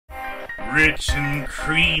Rich and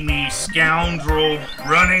creamy scoundrel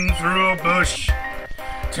running through a bush,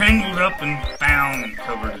 tangled up and found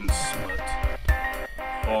covered in smut.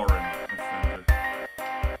 Foreign offender.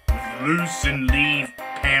 With loose and leave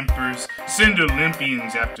pampers, send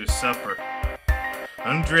Olympians after supper.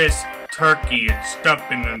 Undressed turkey and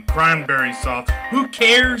stuffing and cranberry sauce. Who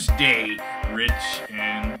cares day, rich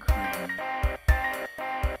and creamy.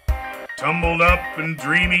 Tumbled up in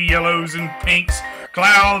dreamy yellows and pinks,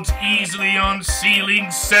 clouds easily on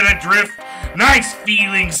ceilings set adrift, nice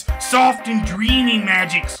feelings, soft and dreamy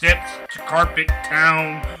magic steps to carpet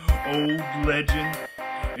town, old legend,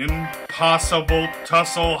 impossible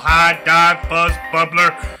tussle, high dive fuzz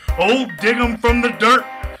bubbler, old dig 'em from the dirt,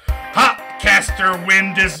 hop caster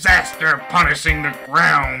wind disaster punishing the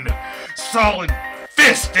ground, solid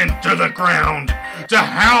fist into the ground, to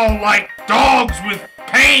howl like dogs with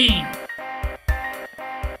pain.